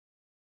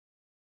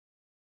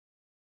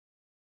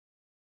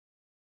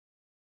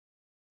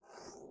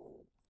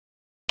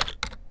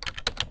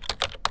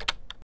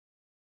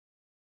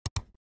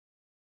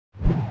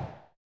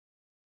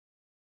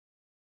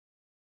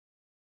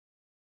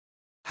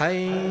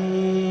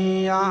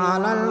حي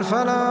على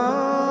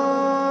الفلاح.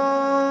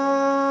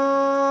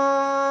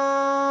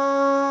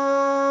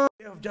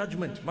 Day of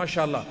judgment,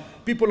 mashallah.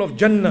 People of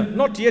Jannah,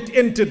 not yet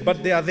entered,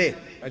 but they are there.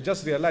 I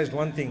just realized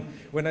one thing.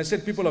 When I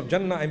said people of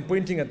Jannah, I'm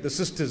pointing at the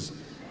sisters.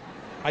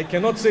 I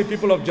cannot say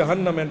people of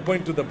Jahannam and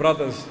point to the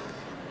brothers.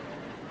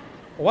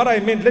 What I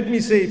meant, let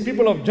me say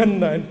people of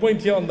Jannah and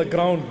point here on the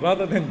ground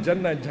rather than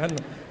Jannah and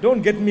Jahannam.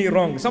 Don't get me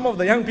wrong. Some of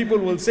the young people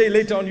will say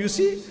later on, you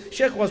see,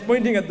 Sheikh was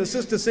pointing at the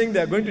sisters saying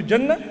they are going to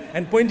Jannah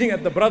and pointing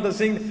at the brothers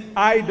saying,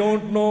 I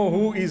don't know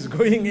who is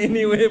going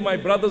anywhere, my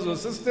brothers or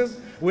sisters.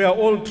 We are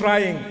all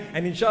trying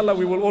and inshallah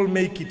we will all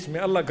make it. May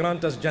Allah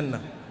grant us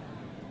Jannah.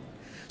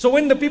 So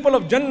when the people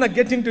of Jannah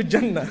get into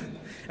Jannah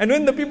and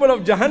when the people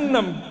of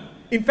Jahannam,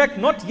 in fact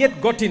not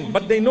yet got in,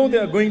 but they know they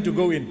are going to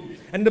go in.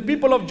 And the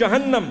people of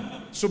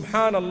Jahannam,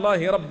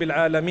 Subhanallahi Rabbil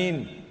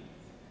Alameen,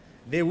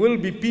 there will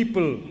be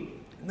people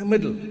in the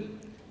middle,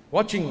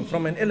 watching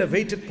from an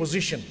elevated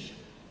position,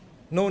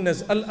 known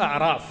as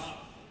Al-A'raf.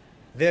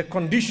 Their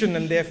condition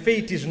and their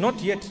fate is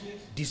not yet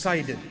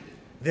decided.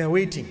 They are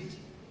waiting.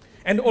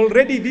 And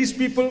already these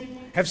people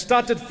have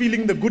started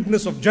feeling the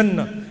goodness of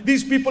Jannah.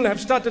 These people have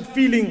started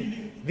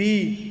feeling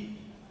the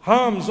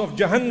harms of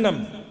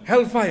Jahannam,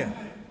 hellfire.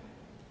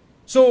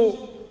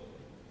 So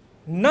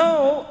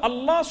now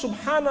Allah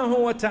subhanahu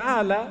wa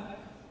ta'ala,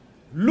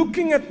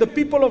 looking at the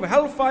people of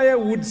hellfire,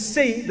 would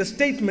say the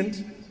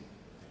statement,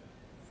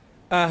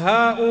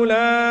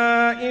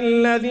 أَهَؤُلَاءِ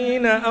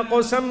الَّذِينَ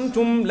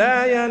أَقْسَمْتُمْ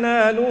لَا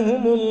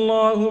يَنَالُهُمُ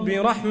اللَّهُ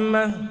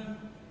بِرَحْمَةٍ.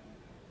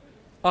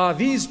 Are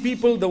these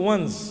people the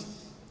ones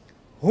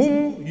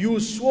whom you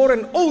swore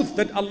an oath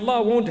that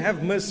Allah won't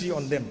have mercy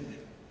on them?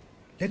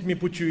 Let me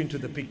put you into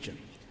the picture.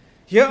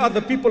 Here are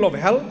the people of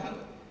hell.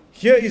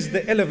 Here is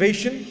the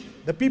elevation,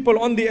 the people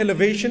on the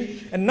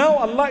elevation. And now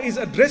Allah is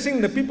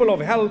addressing the people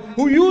of hell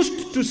who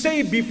used to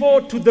say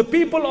before to the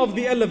people of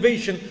the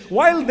elevation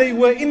while they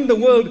were in the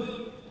world,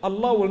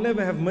 Allah will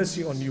never have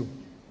mercy on you.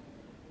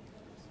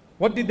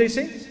 What did they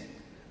say?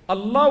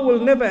 Allah will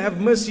never have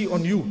mercy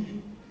on you.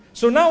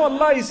 So now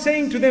Allah is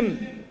saying to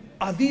them,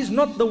 are these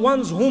not the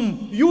ones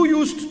whom you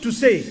used to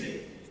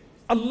say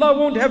Allah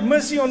won't have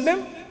mercy on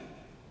them?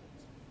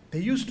 They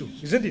used to,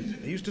 isn't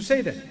it? They used to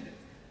say that.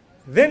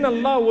 Then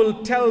Allah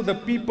will tell the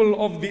people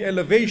of the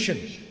elevation,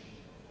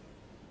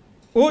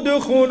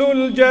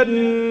 Udkhulul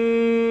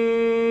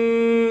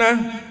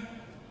Jannah.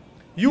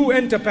 You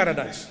enter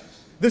paradise.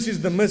 This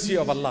is the mercy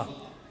of Allah.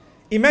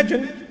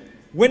 Imagine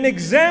when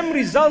exam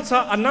results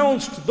are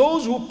announced,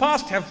 those who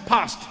passed have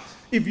passed.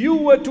 If you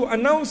were to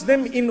announce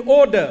them in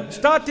order,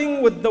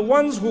 starting with the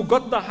ones who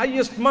got the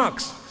highest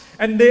marks,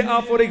 and there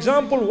are, for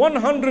example,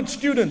 100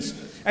 students,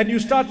 and you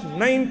start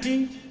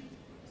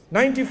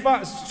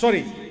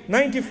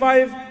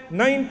 95,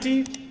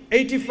 90,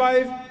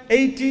 85,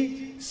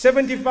 80,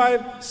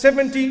 75,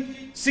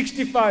 70,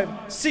 65,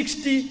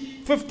 60,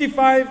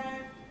 55,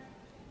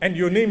 and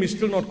your name is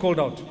still not called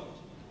out.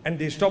 And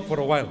they stop for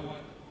a while.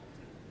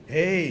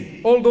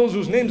 Hey, all those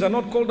whose names are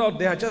not called out,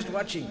 they are just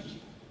watching.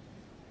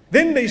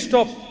 Then they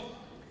stop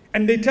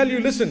and they tell you,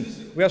 listen,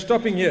 we are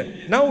stopping here.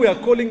 Now we are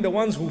calling the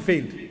ones who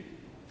failed.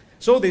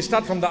 So they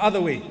start from the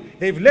other way.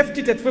 They've left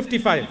it at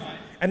 55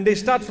 and they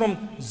start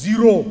from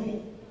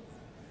 0,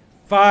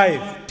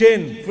 5,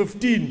 10,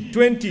 15,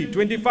 20,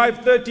 25,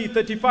 30,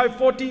 35,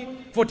 40,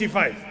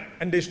 45.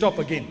 And they stop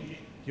again.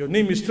 Your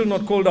name is still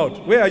not called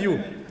out. Where are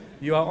you?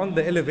 You are on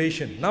the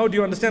elevation. Now do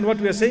you understand what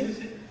we are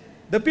saying?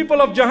 The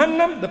people of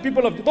Jahannam, the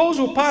people of those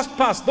who passed,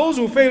 passed, those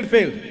who failed,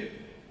 failed.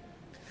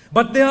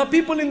 But there are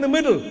people in the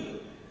middle.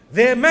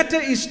 Their matter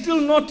is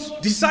still not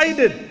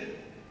decided.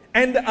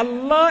 And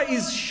Allah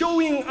is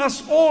showing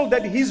us all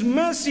that His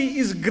mercy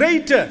is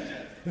greater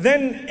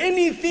than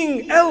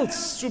anything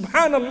else.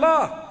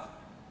 Subhanallah.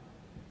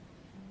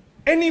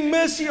 Any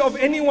mercy of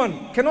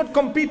anyone cannot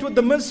compete with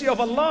the mercy of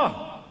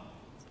Allah.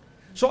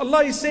 So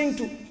Allah is saying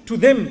to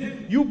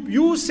them,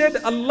 you said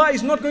Allah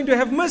is not going to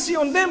have mercy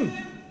on them.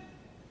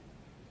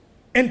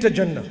 Enter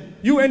Jannah.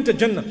 You enter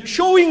Jannah.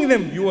 Showing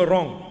them you are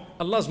wrong.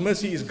 Allah's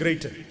mercy is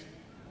greater.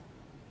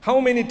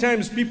 How many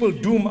times people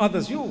doom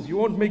others? You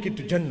won't make it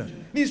to Jannah.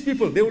 These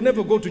people, they will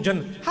never go to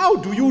Jannah. How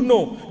do you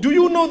know? Do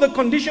you know the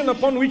condition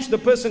upon which the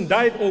person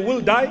died or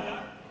will die?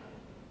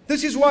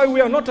 This is why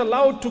we are not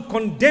allowed to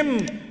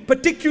condemn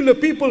particular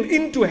people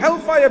into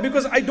hellfire,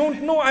 because I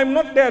don't know, I'm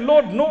not their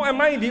Lord, nor am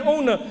I the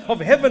owner of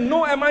heaven,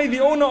 nor am I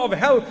the owner of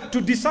hell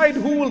to decide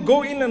who will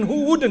go in and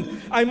who wouldn't.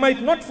 I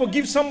might not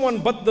forgive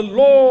someone, but the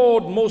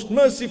Lord, most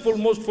merciful,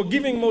 most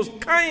forgiving, most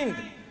kind,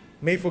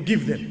 may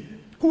forgive them.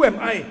 Who am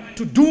I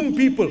to doom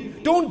people?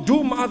 Don't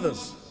doom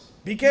others.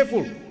 Be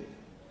careful.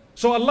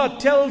 So Allah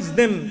tells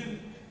them,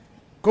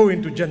 go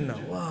into Jannah.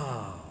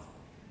 Wow.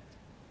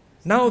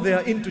 Now they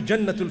are into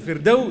Jannatul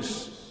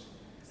Firdaus.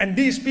 And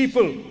these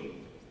people,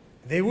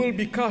 they will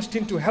be cast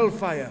into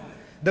hellfire.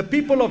 The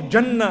people of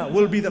Jannah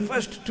will be the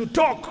first to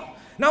talk.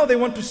 Now they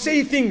want to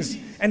say things,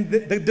 and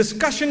the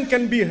discussion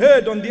can be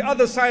heard on the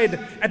other side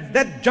at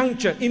that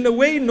juncture in a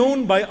way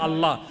known by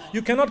Allah.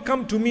 You cannot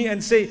come to me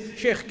and say,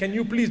 Sheikh, can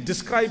you please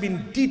describe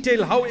in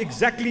detail how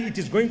exactly it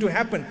is going to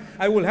happen?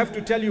 I will have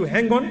to tell you,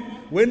 hang on,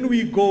 when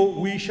we go,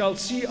 we shall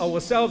see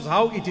ourselves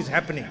how it is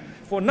happening.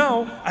 For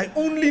now, I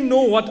only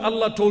know what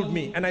Allah told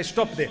me, and I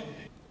stop there.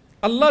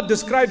 Allah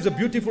describes a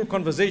beautiful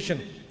conversation.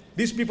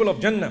 These people of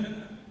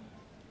Jannah.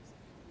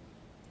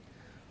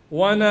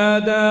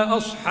 وَنَادَى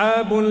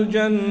أَصْحَابُ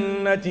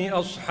الْجَنَّةِ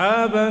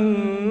أَصْحَابَ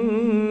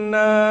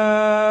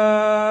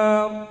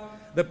النَّارِ.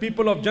 The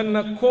people of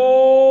Jannah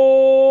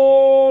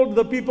called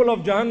the people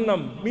of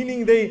Jahannam,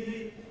 meaning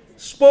they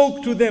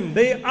spoke to them.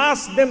 They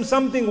asked them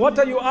something. What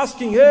are you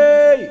asking?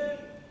 Hey!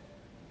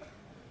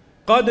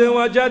 قَدْ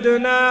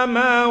وَجَدْنَا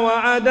مَا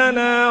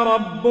وَعَدَنَا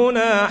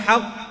رَبُّنَا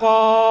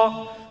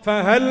حَقًّا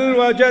فَهَلْ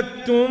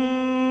وَجَدْتُمْ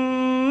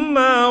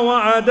مَا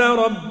وَعَدَ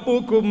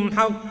رَبُّكُمْ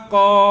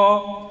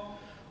حَقًّا.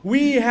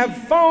 We have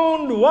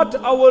found what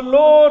our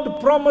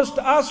Lord promised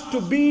us to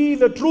be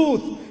the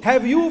truth.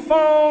 Have you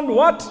found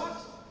what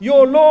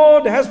your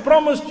Lord has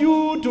promised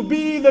you to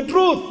be the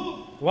truth?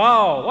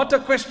 Wow, what a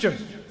question.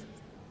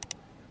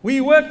 We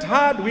worked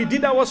hard, we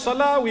did our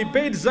salah, we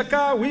paid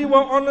zakah, we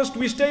were honest,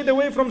 we stayed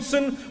away from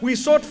sin, we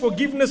sought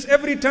forgiveness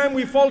every time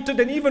we faltered,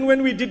 and even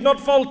when we did not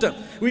falter.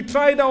 We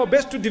tried our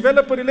best to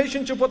develop a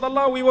relationship with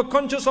Allah, we were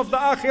conscious of the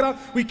akhirah,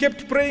 we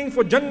kept praying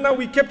for Jannah,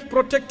 we kept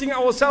protecting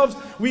ourselves,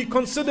 we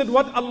considered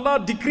what Allah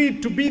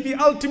decreed to be the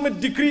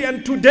ultimate decree,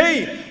 and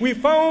today we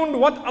found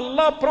what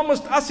Allah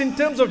promised us in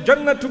terms of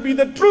Jannah to be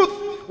the truth.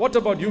 What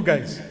about you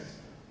guys?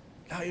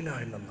 La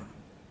ilaha illallah.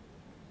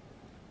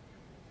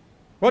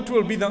 What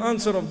will be the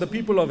answer of the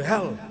people of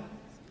hell?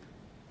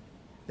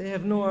 They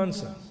have no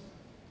answer.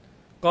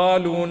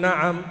 قَالُوا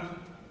نَعَمْ.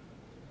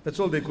 That's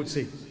all they could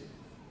say.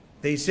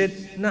 They said,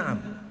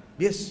 Na'am.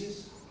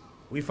 Yes,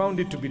 we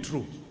found it to be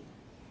true.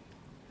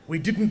 We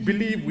didn't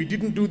believe, we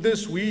didn't do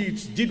this, we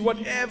did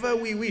whatever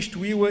we wished.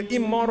 We were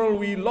immoral,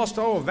 we lost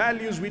our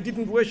values, we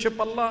didn't worship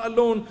Allah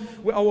alone,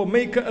 our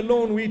Maker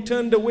alone, we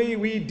turned away,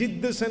 we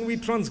did this and we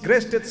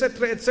transgressed,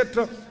 etc.,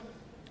 etc.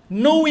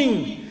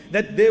 Knowing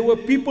that there were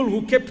people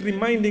who kept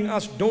reminding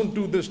us, don't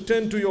do this,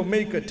 turn to your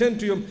Maker, turn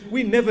to your...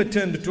 We never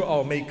turned to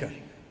our Maker.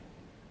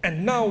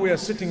 And now we are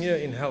sitting here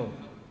in hell.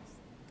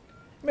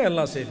 May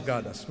Allah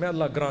safeguard us. May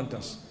Allah grant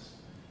us.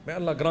 May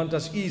Allah grant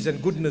us ease and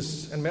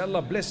goodness. And may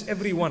Allah bless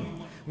everyone.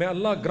 May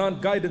Allah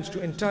grant guidance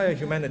to entire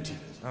humanity.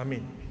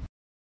 Ameen.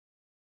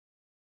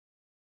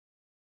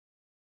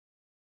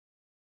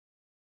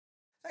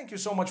 Thank you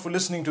so much for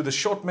listening to this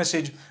short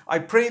message. I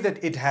pray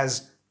that it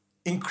has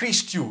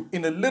increased you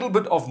in a little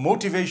bit of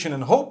motivation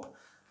and hope,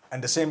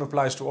 and the same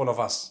applies to all of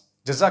us.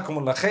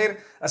 Jazakumullah khair.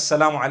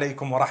 Assalamu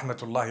alaikum wa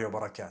rahmatullahi wa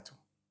barakatuh.